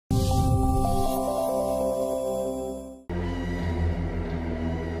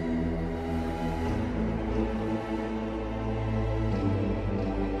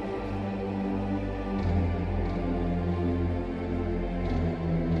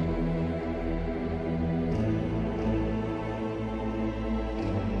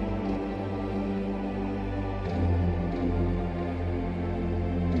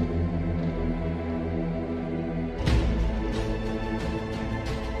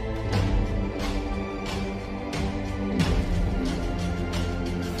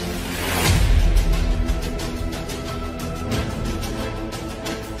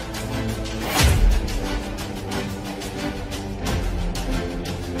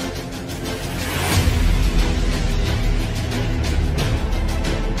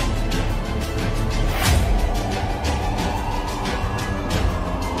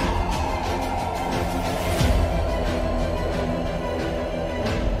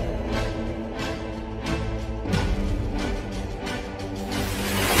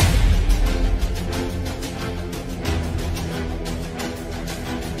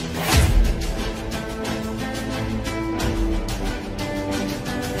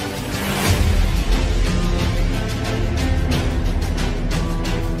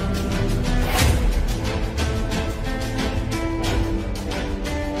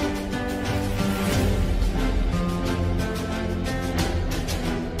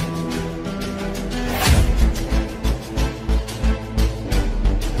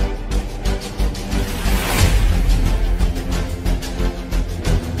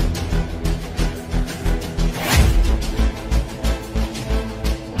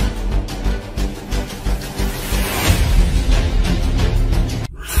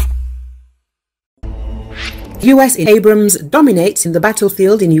US Abrams dominates in the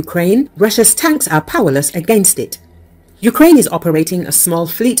battlefield in Ukraine. Russia's tanks are powerless against it. Ukraine is operating a small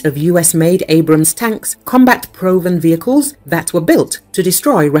fleet of US-made Abrams tanks, combat-proven vehicles that were built to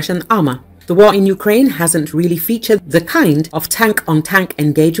destroy Russian armor. The war in Ukraine hasn't really featured the kind of tank-on-tank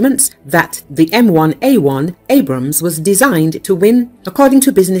engagements that the M1A1 Abrams was designed to win, according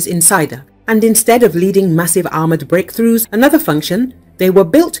to Business Insider. And instead of leading massive armored breakthroughs, another function they were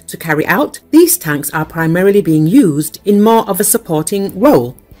built to carry out, these tanks are primarily being used in more of a supporting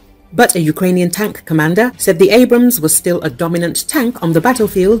role. But a Ukrainian tank commander said the Abrams was still a dominant tank on the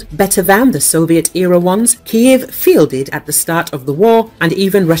battlefield, better than the Soviet-era ones Kiev fielded at the start of the war, and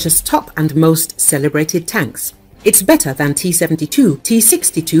even Russia's top and most celebrated tanks. It's better than T-72,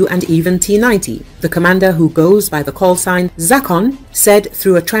 T-62 and even T-90, the commander, who goes by the call sign Zakon, said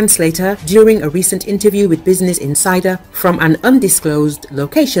through a translator during a recent interview with Business Insider from an undisclosed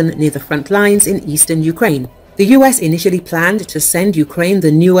location near the front lines in eastern Ukraine. The US initially planned to send Ukraine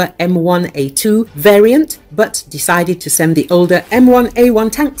the newer M1A2 variant, but decided to send the older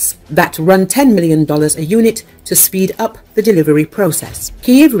M1A1 tanks that run $10 million a unit to speed up the delivery process.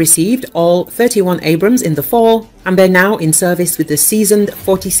 Kyiv received all 31 Abrams in the fall, and they're now in service with the seasoned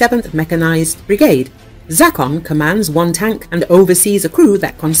 47th Mechanized Brigade. Zakon commands one tank and oversees a crew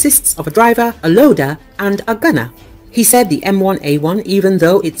that consists of a driver, a loader, and a gunner. He said the M1A1, even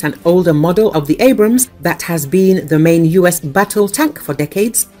though it's an older model of the Abrams that has been the main US battle tank for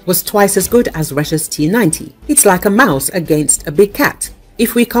decades, was twice as good as Russia's T-90. It's like a mouse against a big cat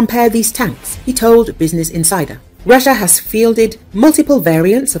if we compare these tanks, he told Business Insider. Russia has fielded multiple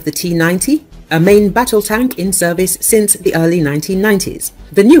variants of the T-90, a main battle tank in service since the early 1990s.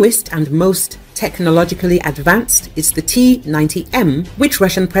 The newest and most technologically advanced is the T-90M, which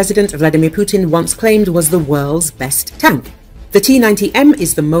Russian President Vladimir Putin once claimed was the world's best tank. The T-90M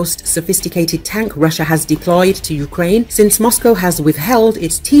is the most sophisticated tank Russia has deployed to Ukraine since Moscow has withheld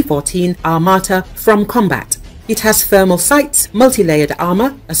its T-14 Armata from combat. It has thermal sights, multi-layered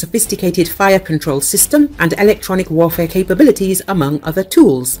armor, a sophisticated fire control system, and electronic warfare capabilities, among other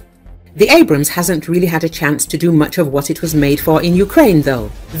tools. The Abrams hasn't really had a chance to do much of what it was made for in Ukraine, though.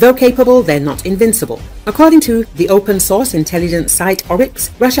 Though capable, they're not invincible. According to the open-source intelligence site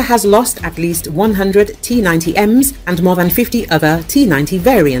Oryx, Russia has lost at least 100 T-90Ms and more than 50 other T-90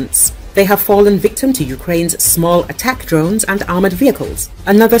 variants. They have fallen victim to Ukraine's small attack drones and armored vehicles.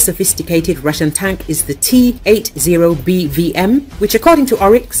 Another sophisticated Russian tank is the T-80BVM, which according to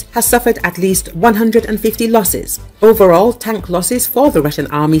Oryx has suffered at least 150 losses. Overall, tank losses for the Russian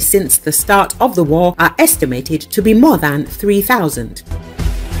army since the start of the war are estimated to be more than 3,000.